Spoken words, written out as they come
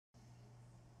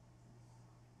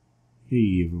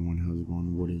Hey everyone, how's it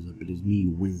going? What is up? It is me,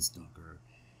 Winstucker,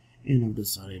 and I've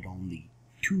decided on the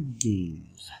 2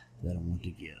 games that I want to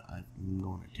get. I'm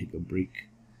going to take a break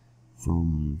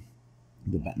from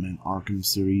the Batman Arkham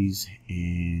series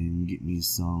and get me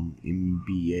some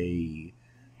NBA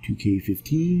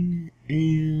 2K15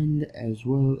 and as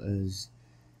well as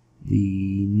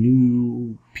the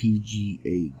new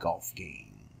PGA golf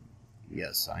game.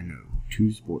 Yes, I know,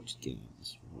 2 sports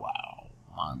games. Wow,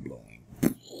 mind-blowing.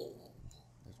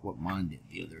 That's what mine did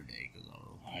the other day, because I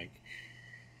was like,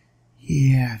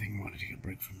 yeah, I think I'm going to take a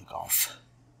break from the golf.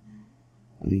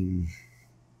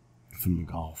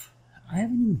 I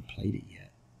haven't even played it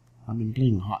yet. I've been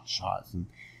playing Hotshot and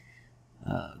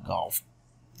Golf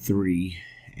 3,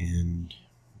 and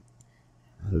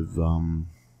I've been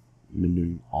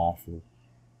doing awful,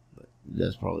 but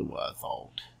that's probably what I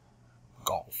thought.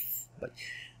 Golf. But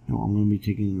no, I'm going to be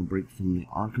taking a break from the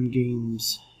Arkham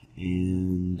games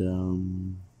and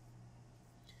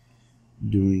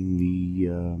doing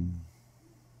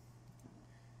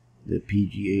the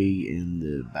PGA and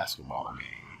the basketball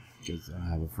game, because I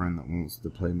have a friend that wants to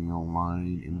play me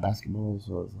online in basketball,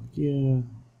 so I was like, yeah,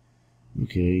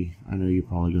 okay, I know you're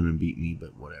probably going to beat me,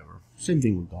 but whatever. Same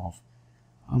thing with golf.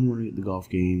 I'm going to get the golf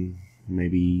game,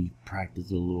 maybe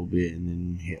practice a little bit, and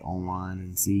then hit online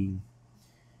and see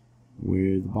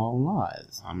where the ball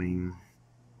lies. I mean,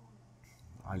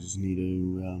 I just need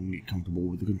to get comfortable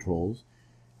with the controls,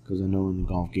 because I know in the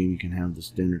golf game you can have the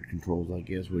standard controls, I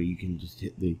guess, where you can just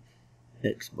hit the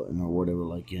X button or whatever,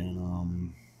 like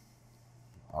in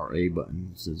or A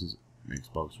button, says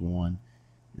Xbox One,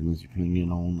 unless you're playing it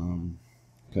on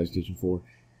PlayStation 4,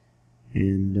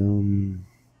 and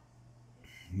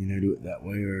do it that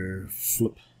way, or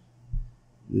flip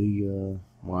the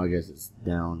well, I guess it's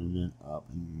down and then up,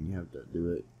 and you have to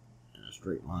do it in a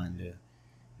straight line to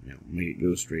make it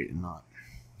go straight and not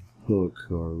hook,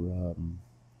 or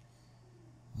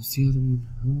what's the other one?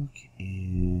 Hook.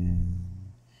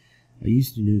 And I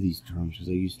used to know these terms because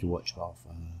I used to watch golf.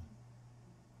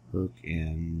 Hook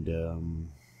and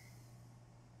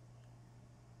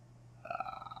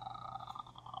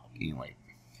anyway,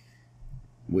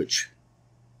 which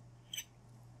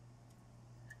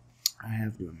I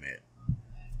have to admit,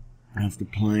 after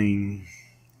playing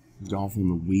golf on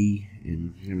the Wii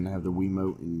and having to have the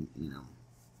Wiimote and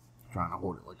trying to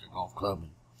hold it like a golf club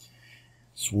and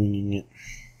swinging it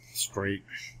straight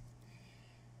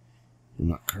and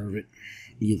not curve it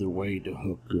either way to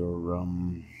hook or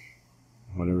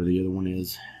whatever the other one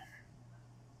is,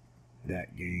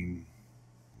 that game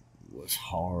was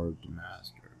hard to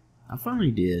master. I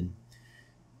finally did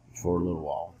for a little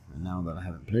while, and now that I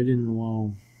haven't played it in a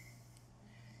while,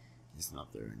 it's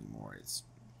not there anymore.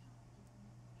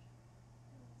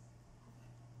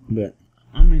 But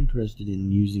I'm interested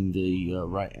in using the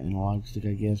right analog stick,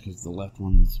 I guess, because the left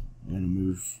one's going to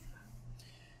move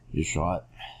your shot.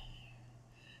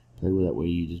 Play with that way,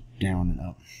 you just down and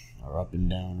up, or up and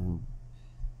down, or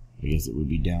I guess it would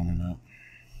be down and up,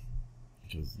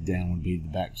 because down would be the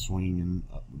back swing and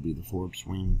up would be the forward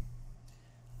swing.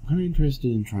 I'm kind of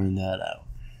interested in trying that out.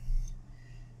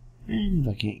 And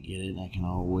if I can't get it, I can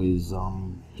always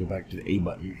go back to the A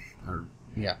button, or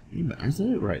yeah, A button. I said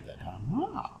it right that time.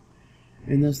 Wow.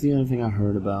 And that's the other thing I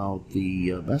heard about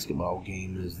the basketball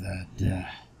game, is that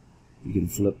you can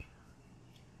flip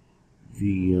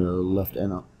the left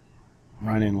and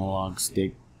right analog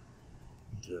stick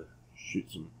to shoot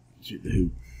the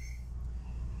hoop.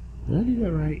 Did I do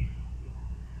that right?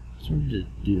 I started to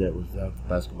do that without the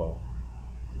basketball.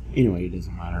 Anyway, it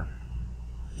doesn't matter.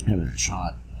 I haven't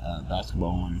shot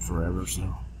basketball in forever,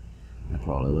 so I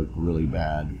probably look really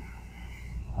bad.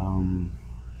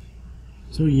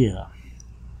 So yeah.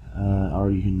 Or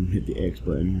you can hit the X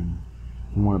button,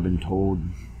 from what I've been told,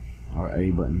 or A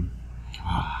button.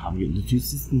 I'm getting the 2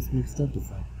 systems mixed up.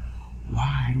 It's like,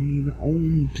 why? I don't even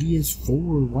own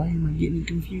PS4. Why am I getting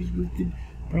confused with it?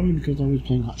 Probably because I was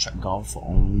playing Hotshot Golf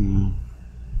on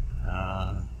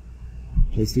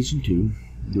PlayStation 2,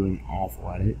 doing awful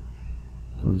at it,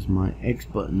 because my X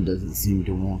button doesn't seem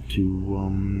to want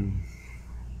to,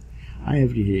 I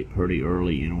have to hit it pretty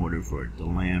early in order for it to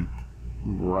land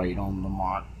right on the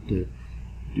mark to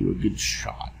do a good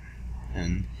shot.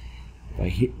 And when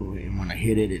I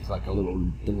hit it, it's like a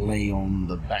little delay on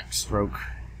the backstroke,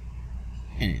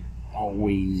 and it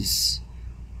always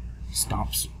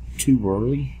stops too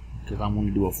early, because I want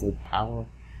to do a full power,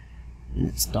 and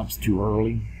it stops too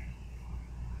early.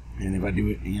 And if I do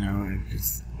it,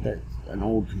 that's an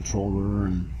old controller,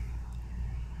 and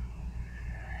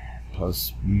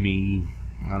plus me,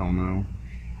 I don't know.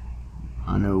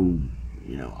 I know,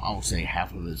 I'll say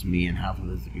half of it's me and half of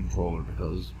it's the controller,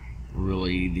 because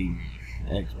really the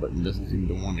X button doesn't seem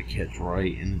to want to catch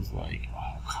right, and it's like,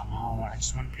 oh come on, I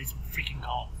just want to play some freaking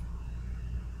golf.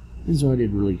 And so I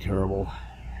did really terrible,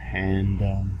 and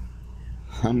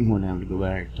I'm going to have to go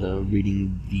back to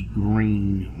reading the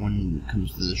green when it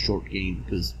comes to the short game,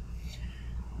 because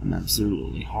I'm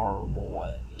absolutely horrible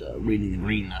at reading the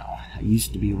green now. I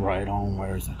used to be right on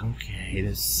where it's like, okay,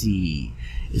 let's see,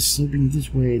 it's sloping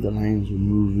this way, the lines are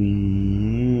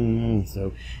moving,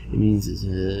 so it means it's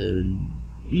a,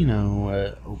 you know,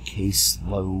 okay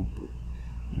slope,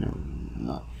 you know,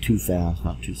 not too fast,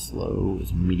 not too slow,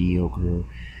 it's mediocre.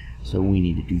 So we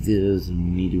need to do this, and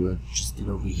we need to adjust it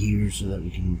over here so that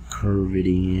we can curve it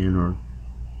in, or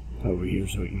over here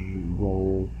so we can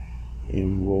roll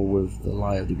with the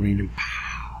lie of the green, and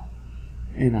pow!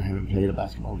 And I haven't played a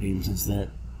basketball game since that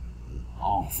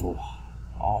awful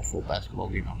basketball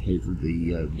game I played for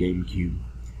the GameCube.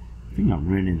 I think I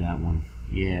rented that one.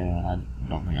 Yeah, I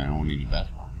don't think I own any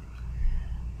basketball games.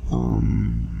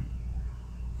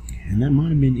 And that might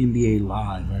have been NBA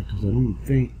Live, right? Because I don't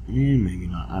think, maybe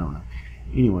not, I don't know.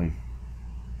 Anyway,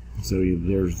 so yeah,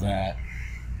 there's that.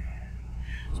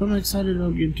 So I'm excited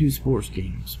about getting to sports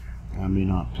games. I may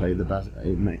not play the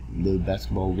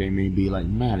basketball game may be like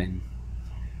Madden.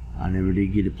 I never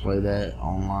did get to play that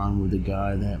online with a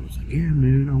guy that was like, yeah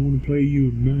man, I want to play you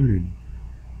in Madden.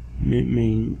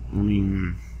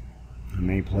 I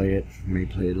may play it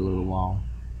a little while,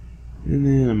 and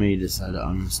then I may decide to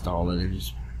uninstall it and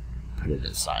just put it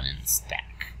aside in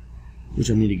stack. Which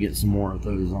I need to get some more of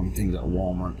those things at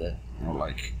Walmart that are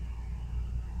like,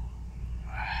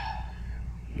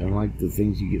 they're like the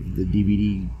things you get for the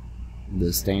DVD,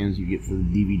 the stands you get for the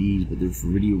DVDs, but they're for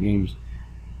video games.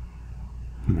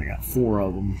 And I got 4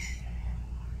 of them.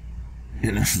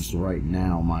 And as right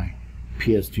now, my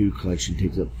PS2 collection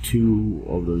takes up 2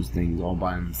 of those things all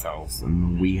by themselves,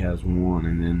 and the Wii has 1,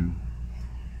 and then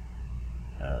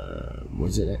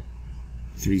what's it at?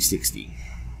 360.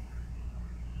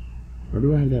 Or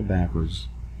do I have that backwards?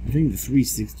 I think the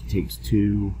 360 takes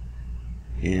 2,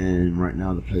 and right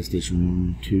now the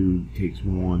PlayStation 2 takes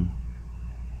 1.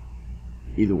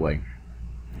 Either way,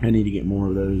 I need to get more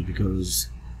of those, because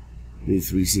the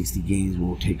 360 games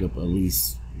will take up at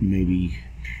least, maybe,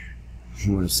 I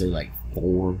want to say like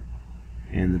 4,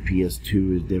 and the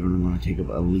PS2 is definitely going to take up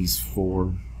at least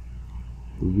 4.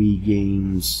 The Wii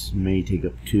games may take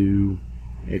up 2.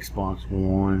 Xbox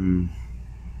One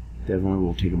definitely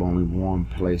will take up only 1.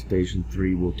 PlayStation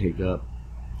 3 will take up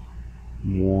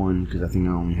 1, because I think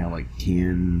I only have like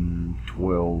 10,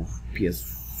 12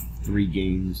 PS3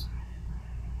 games.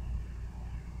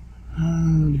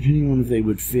 Depending on if they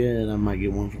would fit, I might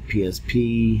get one for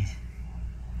PSP,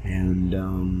 and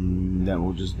that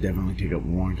will just definitely take up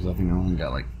 1, because I think I only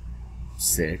got like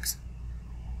 6.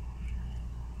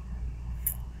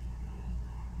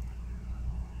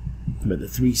 But the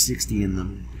 360 and the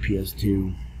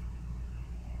PS2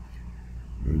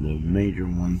 are the major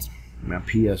ones. My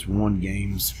PS1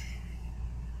 games,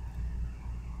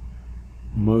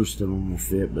 most of them will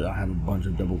fit, but I have a bunch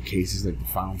of double cases like the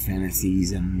Final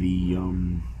Fantasies and the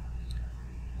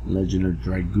Legend of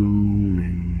Dragoon,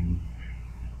 and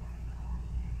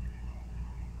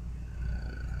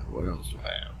what else do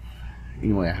I have?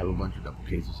 Anyway, I have a bunch of double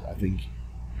cases. I think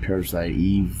Parasite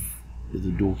Eve is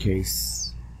a dual case.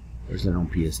 Or is that on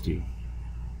PS2?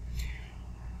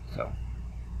 So,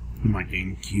 my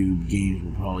GameCube games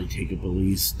will probably take up at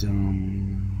least 2.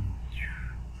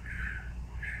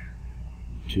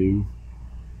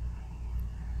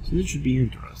 So this should be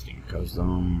interesting, because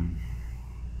and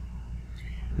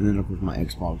then of course my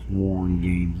Xbox One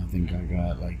games, I think I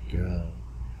got like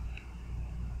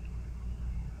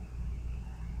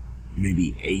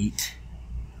maybe 8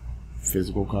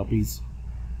 physical copies.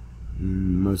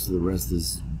 Most of the rest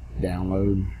is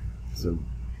download, so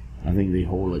I think they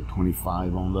hold like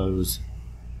 25 on those.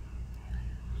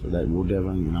 So that will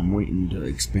definitely, and I'm waiting to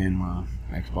expand my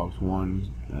Xbox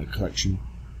One collection.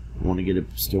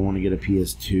 Still want to get a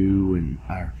PS2 and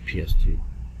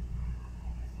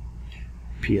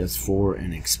PS4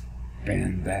 and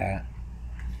expand that.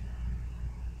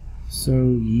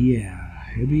 So yeah,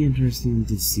 it'll be interesting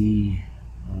to see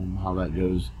how that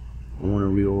goes. I want to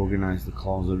reorganize the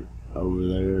closet over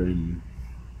there and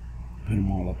put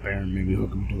them all up there, and maybe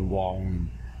hook them to the wall,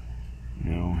 and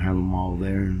have them all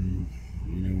there, and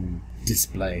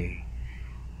display.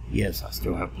 Yes, I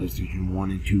still have PlayStation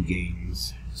 1 and 2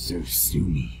 games, so sue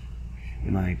me.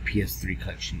 And my PS3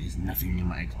 collection is nothing, and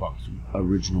my Xbox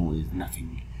original is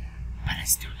nothing, but I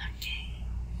still like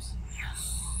games.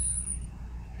 Yes.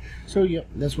 So yep,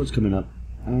 that's what's coming up.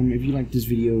 If you like this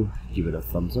video, give it a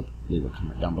thumbs up, leave a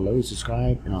comment down below,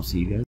 subscribe, and I'll see you guys.